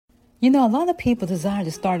A lot of people desire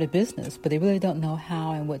to start a business, but they really don't know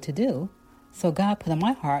how and what to do. So God put on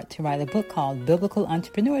my heart to write a book called Biblical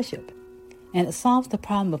Entrepreneurship, and it solves the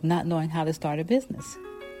problem of not knowing how to start a business.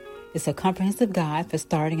 It's a comprehensive guide for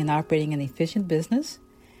starting and operating an efficient business,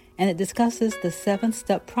 and it discusses the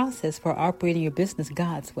 7-step process for operating your business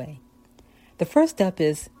God's way. The first step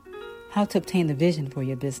is how to obtain the vision for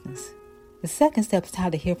your business. The second step is how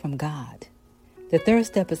to hear from God. The third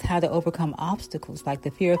step is how to overcome obstacles like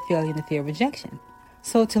the fear of failure and the fear of rejection.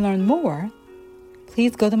 So to learn more,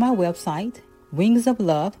 please go to my website,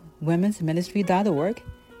 wingsoflove.womensministry.org,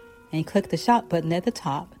 and click the shop button at the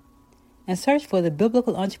top and search for the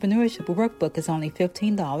Biblical Entrepreneurship Workbook. It's only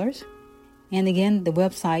 $15. And again, the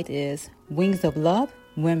website is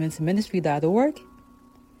wingsoflove.womensministry.org,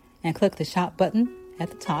 and click the shop button at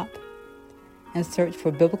the top and search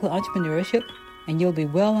for Biblical Entrepreneurship, and you'll be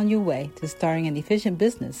well on your way to starting an efficient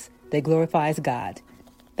business that glorifies God.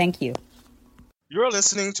 Thank you. You're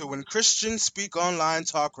listening to When Christians Speak Online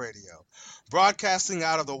Talk Radio, broadcasting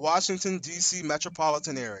out of the Washington, D.C.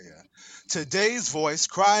 metropolitan area. Today's voice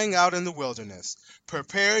crying out in the wilderness,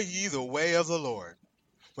 prepare ye the way of the Lord.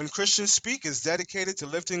 When Christians Speak is dedicated to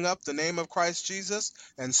lifting up the name of Christ Jesus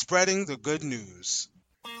and spreading the good news.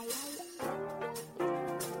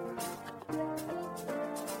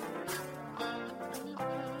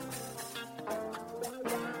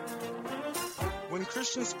 When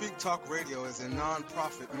Christians Speak Talk Radio is a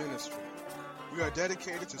non-profit ministry. We are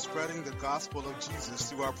dedicated to spreading the gospel of Jesus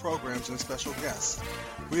through our programs and special guests.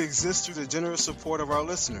 We exist through the generous support of our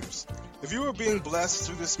listeners. If you are being blessed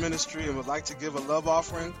through this ministry and would like to give a love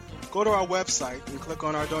offering, go to our website and click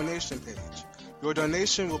on our donation page. Your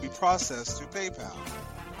donation will be processed through PayPal.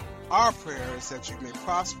 Our prayer is that you may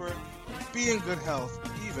prosper, be in good health,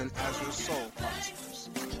 even as your soul prospers.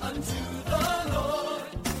 Unto the Lord,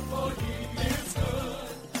 for he is good.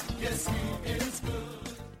 Yes, he is good.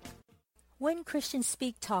 When Christians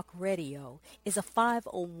Speak Talk Radio is a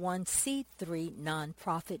 501c3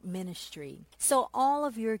 nonprofit ministry, so all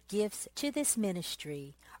of your gifts to this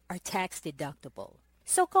ministry are tax deductible.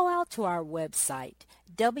 So go out to our website,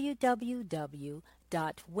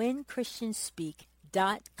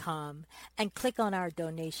 www.whenchristianspeak.com, and click on our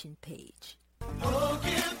donation page. Oh,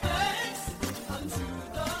 give thanks unto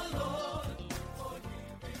the Lord, for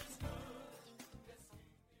he is good.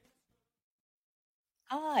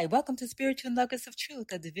 Hi, welcome to Spiritual Nuggets of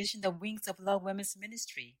Truth, a division of Wings of Love Women's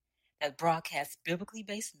Ministry that broadcasts biblically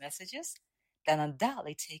based messages that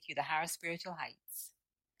undoubtedly take you to higher spiritual heights.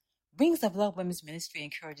 Wings of Love Women's Ministry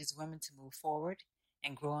encourages women to move forward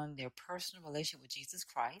and grow in their personal relationship with Jesus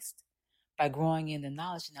Christ by growing in the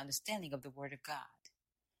knowledge and understanding of the Word of God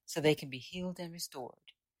so they can be healed and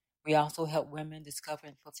restored. We also help women discover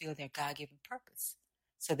and fulfill their God-given purpose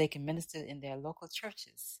so they can minister in their local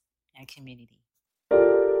churches and community.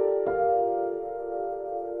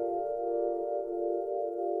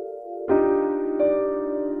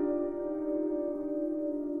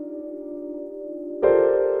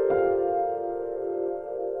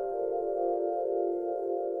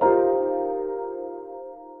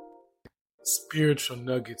 Spiritual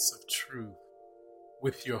Nuggets of Truth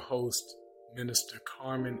with your host, Minister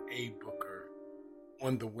Karmen A. Booker,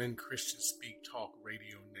 on the When Christians Speak Talk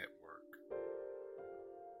Radio Network.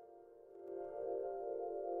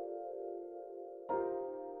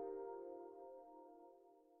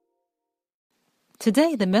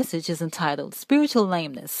 Today, the message is entitled Spiritual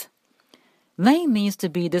Lameness. Lame means to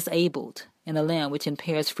be disabled in a limb which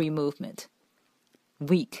impairs free movement.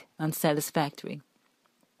 Weak, unsatisfactory.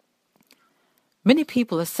 Many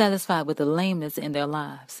people are satisfied with the lameness in their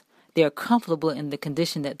lives. They are comfortable in the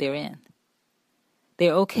condition that they're in. They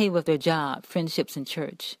are okay with their job, friendships, and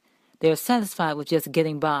church. They are satisfied with just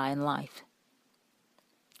getting by in life.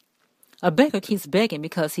 A beggar keeps begging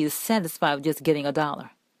because he is satisfied with just getting $1.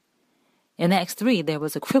 In Acts 3, there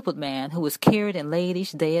was a crippled man who was carried and laid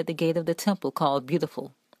each day at the gate of the temple called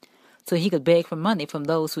Beautiful, so he could beg for money from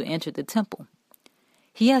those who entered the temple.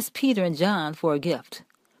 He asked Peter and John for a gift.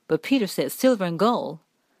 But Peter said, "Silver and gold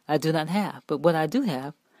I do not have, but what I do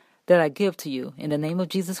have, that I give to you. In the name of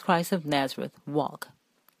Jesus Christ of Nazareth, walk."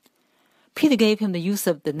 Peter gave him the use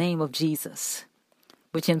of the name of Jesus,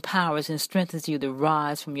 which empowers and strengthens you to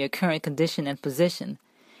rise from your current condition and position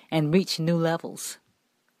and reach new levels.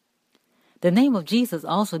 The name of Jesus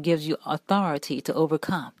also gives you authority to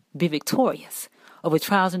overcome, be victorious over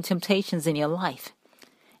trials and temptations in your life,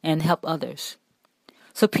 and help others.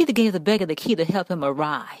 So Peter gave the beggar the key to help him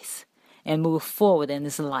arise and move forward in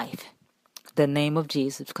his life. The name of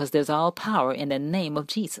Jesus, because there's all power in the name of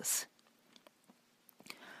Jesus.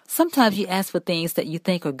 Sometimes you ask for things that you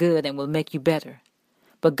think are good and will make you better,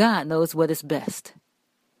 but God knows what is best.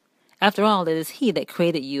 After all, it is He that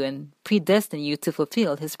created you and predestined you to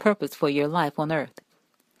fulfill His purpose for your life on earth.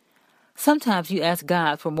 Sometimes you ask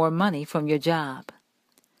God for more money from your job,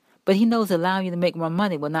 but He knows allowing you to make more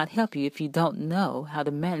money will not help you if you don't know how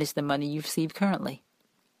to manage the money you receive currently.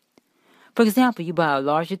 For example, you buy a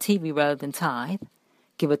larger TV rather than tithe,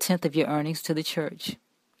 give 1/10 of your earnings to the church.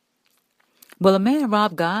 Will a man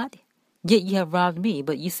rob God? Yet ye have robbed me.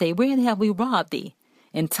 But you say, wherein have we robbed thee?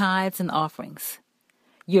 In tithes and offerings.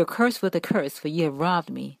 You are cursed with a curse, for ye have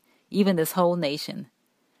robbed me, even this whole nation.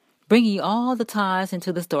 Bring ye all the tithes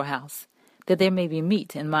into the storehouse, that there may be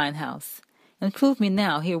meat in mine house. And prove me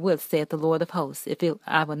now herewith, saith the Lord of hosts, if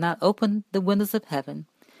I will not open the windows of heaven,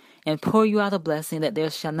 and pour you out a blessing, that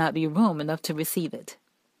there shall not be room enough to receive it.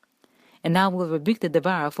 And I will rebuke the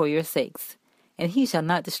devourer for your sakes, and he shall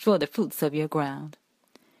not destroy the fruits of your ground.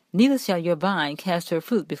 Neither shall your vine cast her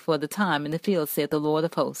fruit before the time in the field, saith the Lord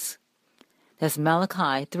of hosts. That's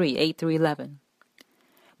Malachi 3:8-11.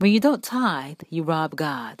 When you don't tithe, you rob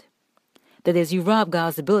God. That is, you rob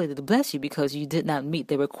God's ability to bless you because you did not meet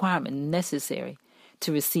the requirement necessary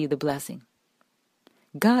to receive the blessing.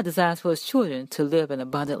 God desires for His children to live an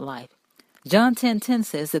abundant life. John 10:10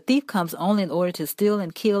 says, the thief comes only in order to steal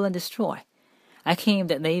and kill and destroy. I came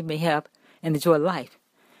that they may have and enjoy life,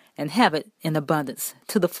 and have it in abundance,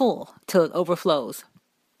 to the full, till it overflows.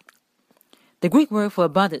 The Greek word for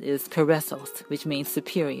abundant is perilous, which means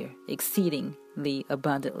superior, exceedingly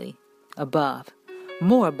abundantly, above,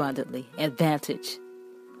 more abundantly, advantage,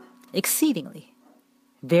 exceedingly,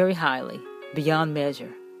 very highly, beyond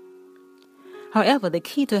measure. However, the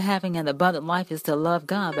key to having an abundant life is to love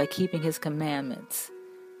God by keeping His commandments,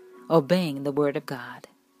 obeying the Word of God.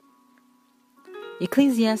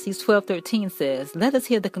 Ecclesiastes 12:13 says, let us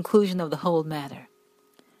hear the conclusion of the whole matter.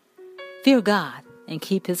 Fear God and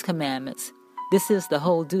keep His commandments. This is the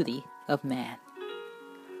whole duty of man.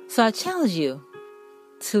 So I challenge you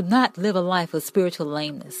to not live a life of spiritual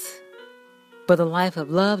lameness, but a life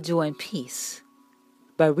of love, joy, and peace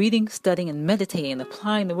by reading, studying, and meditating and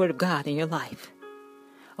applying the Word of God in your life,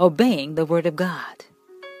 obeying the Word of God.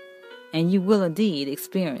 And you will indeed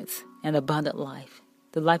experience an abundant life,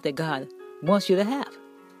 the life that God wants you to have.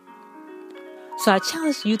 So I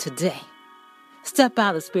challenge you today, step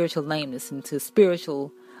out of spiritual lameness into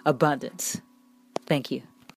spiritual abundance. Thank you.